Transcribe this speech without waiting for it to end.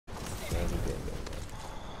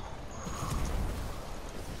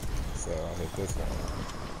hit this wall.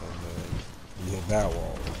 And then you hit that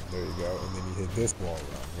wall run. There you go. And then you hit this wall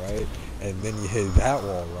run, right? And then you hit that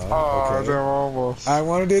wall run. Oh, okay. damn, almost. I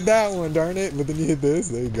wanted to hit that one, darn it. But then you hit this.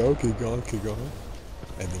 There you go. Keep going, keep going.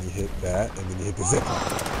 And then you hit that. And then you hit the zip line.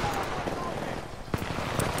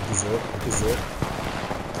 Hit the zip, hit the zip.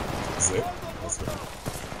 Zip. Let's go.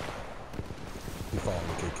 Keep following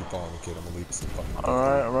me, kid. Keep following me, kid. I'm gonna lead us to fucking victory.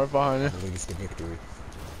 Alright, I'm right behind you. I'm gonna lead us to victory.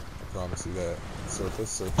 I promise you that. Surface,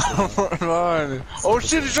 surface. I'm right behind you. Oh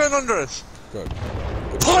shit, he's right under us! Good.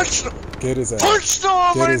 Punch him! Get his ass. Punched him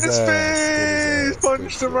right in his face! face!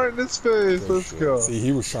 Punched him right in his face! Let's go. See,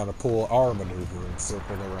 he was trying to pull our maneuver and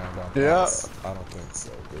circle around on us. I don't think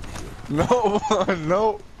so. Good shit. No,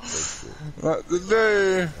 no. Good shit. Not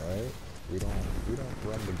today. Alright? We don't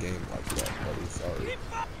run the game like that, buddy. Sorry.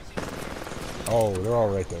 Oh, they're all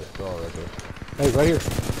right there. They're all right there. Hey, right here.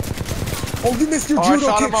 Oh, you missed your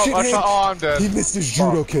judo kick, shithead! Oh, I'm dead. He missed his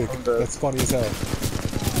judo kick. I'm dead. That's funny as hell.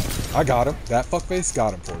 I got him. That fuckface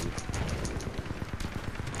got him for you.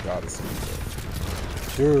 Got us.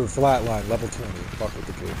 Dude, flatline, level 20. Fuck with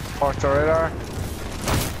the kid. Fuck the radar.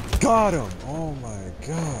 Got him! Oh my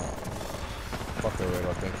god. Fuck the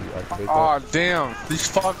radar, thank you. Activate that. Aw, damn. These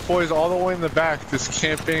fuck boys all the way in the back, just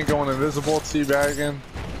camping, going invisible, teabagging.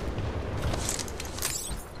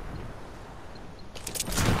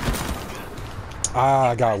 Ah,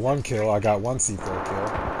 I got one kill. I got one C4 kill.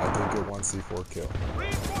 I did get one C4 kill.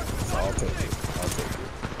 So I'll take it. I'll take it.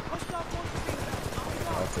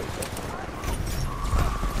 I'll take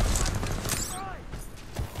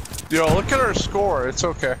it. Yo, look at our score. It's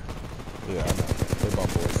okay. Yeah, I know. They're bum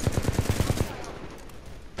boys.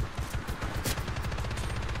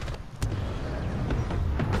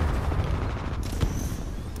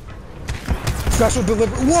 Special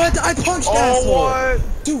delivery. What? I punched asshole! Oh, what?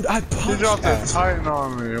 Dude, I punched You dropped a asshole. Titan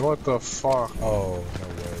on me. What the fuck? Oh, no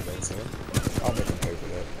way. That's him. I'll make him pay for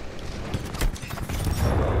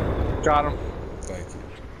that. Got him. Thank you.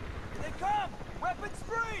 They come! Weapons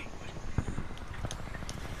free!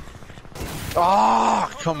 Ah,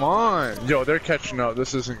 come on. Yo, they're catching up.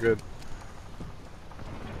 This isn't good.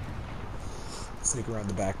 Sneak around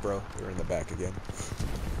the back, bro. They're in the back again.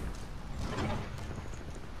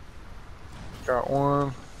 Got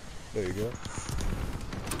one. There you go.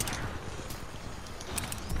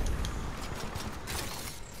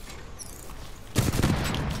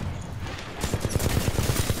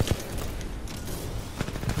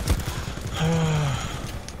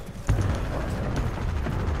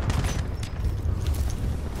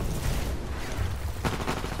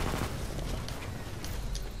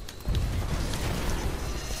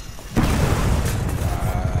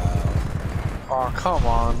 Oh, come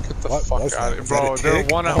on. Get the What fuck was out that? of Was here. Bro, that a they're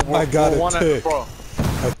tick? one Oh my god, one a tick. bro. A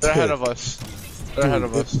They're ahead tick. of us. They're ahead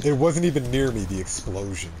of us. It wasn't even near me. The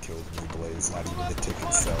explosion killed me, Blaze. Not even the tick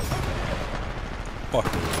itself. Fuck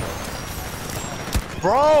me.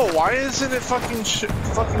 Bro, why isn't it fucking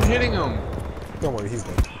hitting him? Don't worry, he's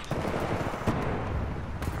dead.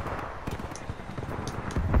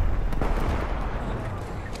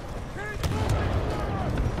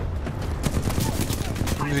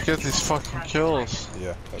 I need to get these fucking kills.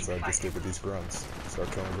 Yeah, that's what I just did with these grunts. Start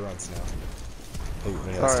killing grunts now.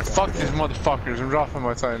 Alright, fuck these motherfuckers. I'm dropping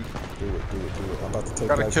my Titan. Do it. I'm about to take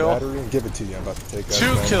Got a guy's kill? battery and give it to you. I'm about to take guy's 2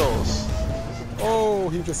 battery. kills. Oh,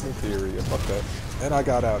 he just nuked the area. Fuck that. And I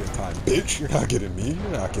got out in time. Bitch, you're not getting me.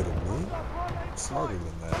 You're not getting me. I'm smarter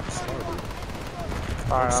than that. I'm smarter.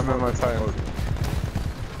 Alright, I'm in my Titan. Okay,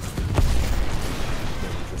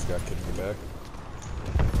 we just got kid in the back.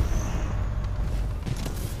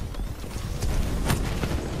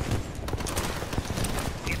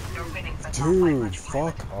 Dude,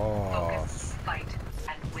 fuck off.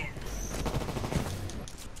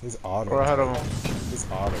 His auto. We're ahead of him. His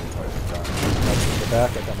auto type got me. That's in the back.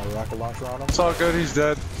 I got my rocket launcher on him. It's all good, he's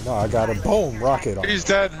dead. No, I got a boom rocket on him. He's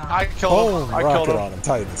dead. I killed Boom him. I killed rocket him. on him.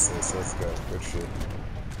 Titan assist. Let's go. Good shit.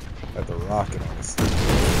 Got the rocket on his.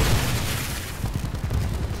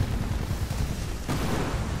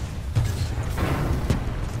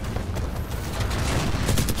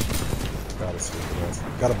 Got it, stupid ass.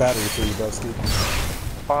 Got a battery for you, broski.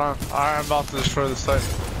 Hold on. I'm about to destroy the site.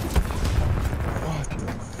 What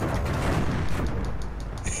the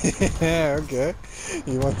fuck? Yeah, okay.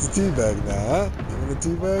 You want the teabag now, huh? You want the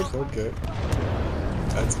teabag? Okay.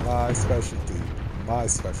 That's my specialty. My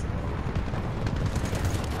specialty.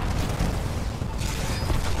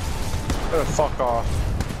 Fuck off.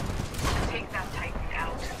 Take that Titan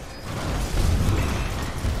out.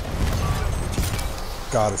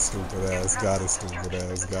 Got a stupid ass, got a stupid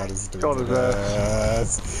ass, got a Got stupid his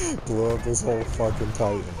ass. Blew up this whole fucking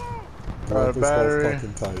Titan. Blew Got up a this whole battery.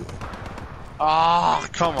 fucking Titan. Ah,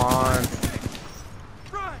 come on.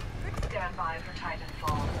 Stand by for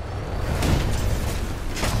Titanfall.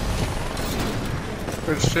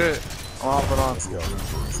 Good shit. I'm hopping on. Let's go.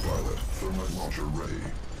 Pilot, thermite launcher ready.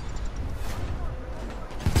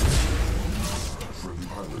 Friendly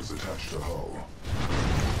pilots attached to hull.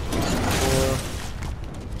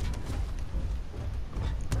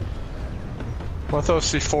 Let's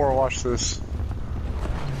OC4, watch this.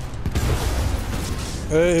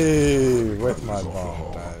 Hey, with my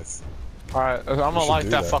bomb. Nice. Alright, I'm gonna should light do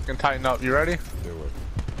that that. fucking Titan up. You ready? Do it.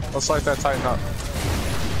 Let's light that Titan up.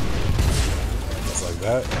 Just like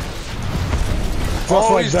that. Just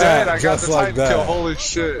Oh, like he's that. dead. I got Just the like Titan kill. that. Holy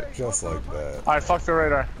shit. Just like that. Alright, fuck the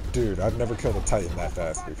radar. Dude, I've never killed a Titan that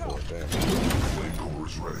fast before. Damn.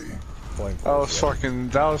 Flamethrowers ready. That was fucking,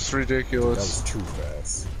 that was That ridiculous. was too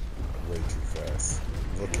fast. Way too fast.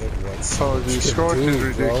 Look at what Oh, dude, Scorch is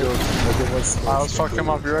ridiculous. Bro. Look at what Scorch Alright, let's can fuck him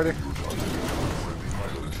do. up. You ready?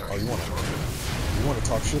 Oh, you wanna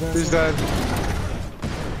talk shit at He's him? dead.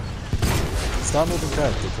 Stop moving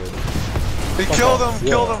back, dickhead. He Fuck killed off. him,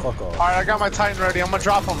 Yeah, killed him. fuck off. Alright, I got my Titan ready. I'm gonna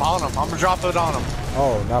drop him on him. I'm gonna drop it on him.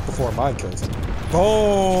 Oh, not before mine kills him.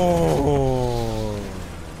 Boom!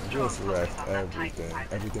 Just wrecked everything.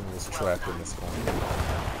 Everything was trapped in this corner.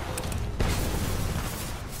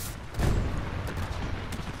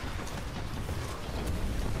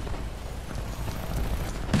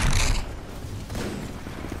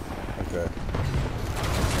 Okay.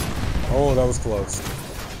 Oh, that was close.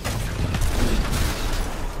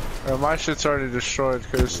 My shit's already destroyed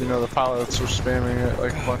because, you know, the pilots were spamming it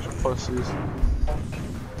like a bunch of pussies.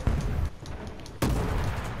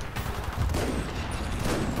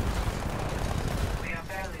 We are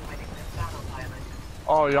barely winning this battle, pilot.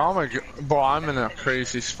 Oh, yeah, bro, I'm in a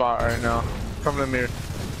crazy spot right now. Come to me. I can't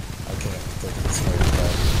take this fight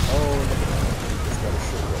back. Oh, look at that. He's got a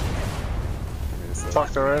shit right now. Give me a second. Fuck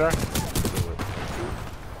the radar. Do it.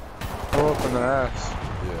 Blow up in their ass.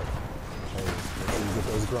 Yeah. Hey, make sure you get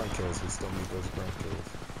those grunt kills. We still need those grunt kills.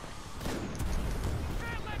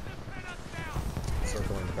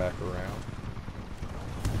 Circling back around.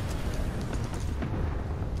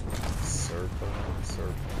 Circle,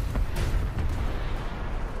 circle.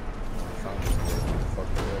 Found this one. Fuck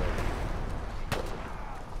that.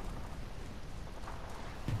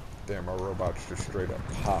 Damn, our robots just straight up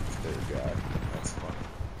popped their guy. That's funny.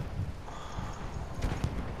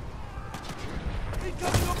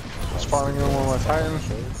 Spawning in one of my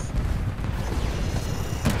Titans.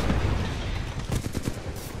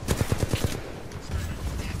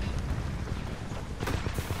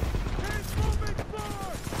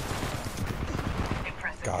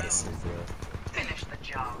 Impressive. God, it's so good. Finish the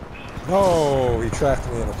job. No, he trapped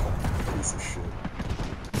me in a corner. Piece of shit.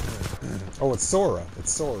 Oh, it's Sora.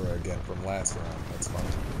 It's Sora again from last round. That's funny.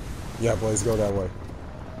 Yeah, Blaze, go that way.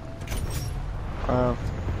 Go,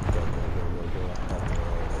 go, go, go, go.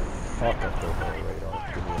 Fuck up the whole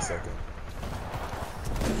radar. Give me a second.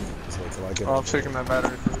 Just wait till I get Oh, I'm over taking there. that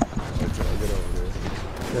battery. Wait till I get over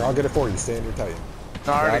there. Here, I'll get it for you. Stay in your Titan.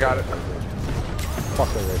 No, I already got it. Fuck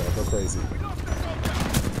the radar. Go crazy.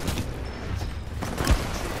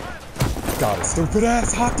 Got it. Stupid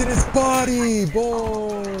ass hopped in his body.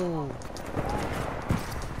 Boom.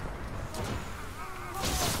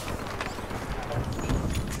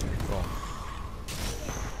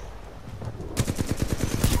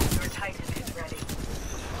 Your Titan is ready.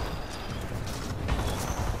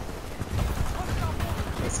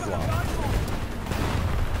 Let's fly.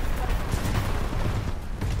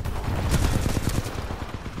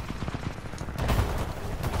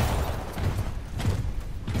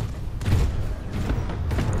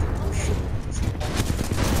 We're shitting on this one.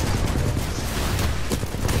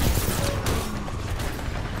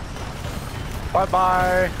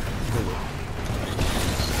 Bye-bye.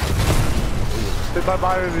 Say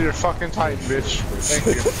bye-bye to your fucking Titan, bitch. Thank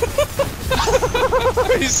you.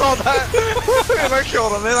 You saw that? And I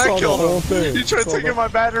killed him, and I Saw the killed whole him. thing. He tried Saw taking the- my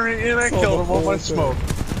battery, and I saw killed the him on my whole thing. smoke.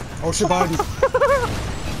 Oh shit, behind you.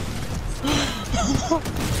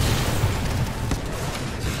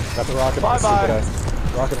 Got the rocket on the Bye-bye. stupid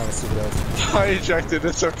ass. Rocket on the stupid ass. I ejected,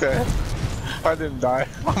 it's okay. I didn't die.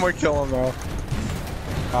 I'm gonna kill him though.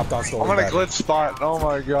 Hopped on I'm stolen in a battery. glitch spot, oh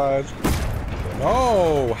my god.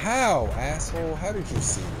 No, how, asshole? How did you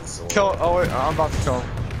see me, Sora? Kill, oh wait, I'm about to kill him.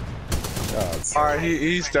 God, Alright,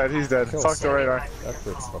 he's dead, he's dead. Kill Fuck the Sora. radar. That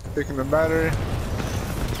prick's fucking. Taking the battery.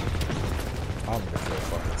 I'm gonna kill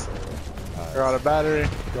fucking Sora. Got a battery.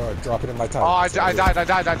 Go ahead, drop it in my time. Oh, I died.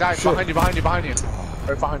 Shit. Behind you.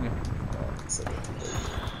 Right behind you. Oh, I said that too late.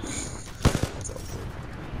 That's all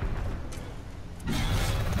good.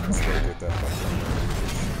 Let's go get that fucking.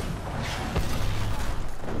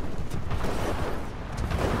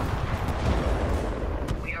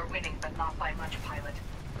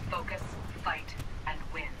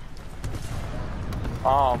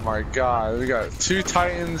 Oh my god, we got 2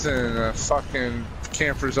 Titans and fucking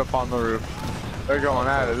campers up on the roof. They're going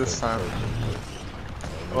at it this time.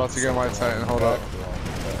 I'm about to get my Titan, hold up.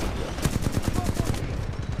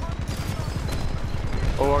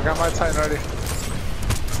 Oh, I got my Titan ready.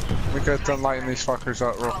 Let me get done lighting these fuckers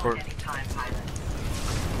up real quick.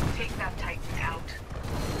 Take that Titan out.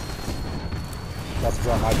 About to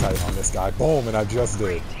drop my Titan on this guy. Boom, and I just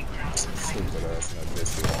did. Take down the Titan. Stupid ass, and I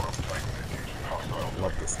just did.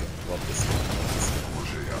 Love this game. Love this game.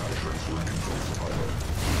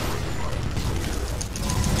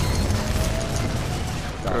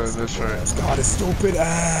 This right. God, his stupid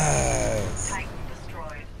ass. Titan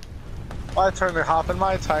destroyed. My turn to hop in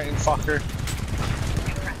my Titan, fucker.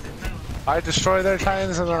 Impressive move. I destroy their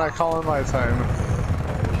Titans and then I call in my Titan.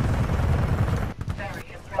 Very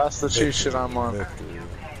impressive. That's the cheat shit I'm on. Victory.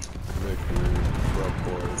 Victory. Rub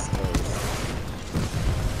boys. Toast.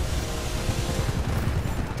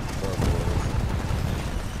 Rub boys.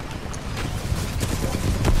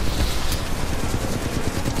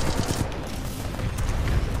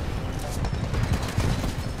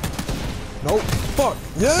 Nope. Fuck.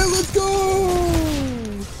 Yeah, let's go.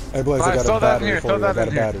 Hey, Blaze, I Nice, got throw a that in battery here, for throw you. I that got a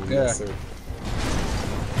in here. battery. Yeah. Yes, sir.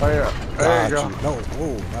 Oh yeah, there you go. Got you. No,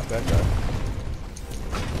 whoa, not that guy.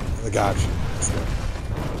 I got you. Let's go.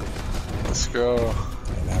 Let's go.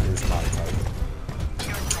 And now here's my Titan.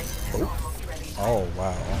 Your Titan is Oh. almost ready. Oh,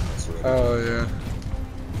 wow, almost ready. Oh yeah.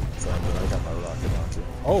 Sorry, but I got my rocket launcher.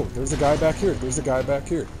 Oh, there's a guy back here. There's a guy back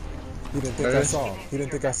here. He didn't think I There? saw him. He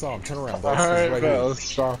didn't think I saw him. Turn around, boss. He's Alright, right bet, here. let's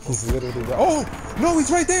stop. He's literally right. Oh, no,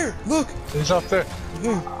 he's right there. Look. He's up there.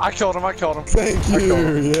 Yeah. I killed him, I killed him. Thank I killed you.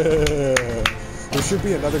 him. Yeah. There should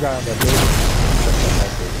be another guy on that building. Check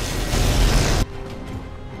that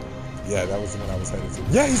building. Yeah, that was the one I was headed to.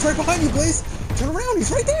 Yeah, he's right behind you, Blaze. Turn around.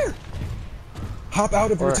 He's right there. Hop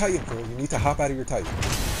out of your Where? Titan, bro. You need to hop out of your Titan.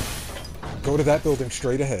 Go to that building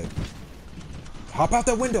straight ahead. Hop out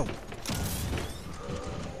that window.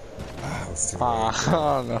 Ah, it was too late.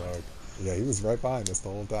 Oh no. Yeah, he was right behind us the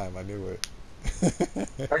whole time. I knew it.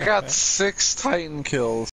 I got 6 Titan kills.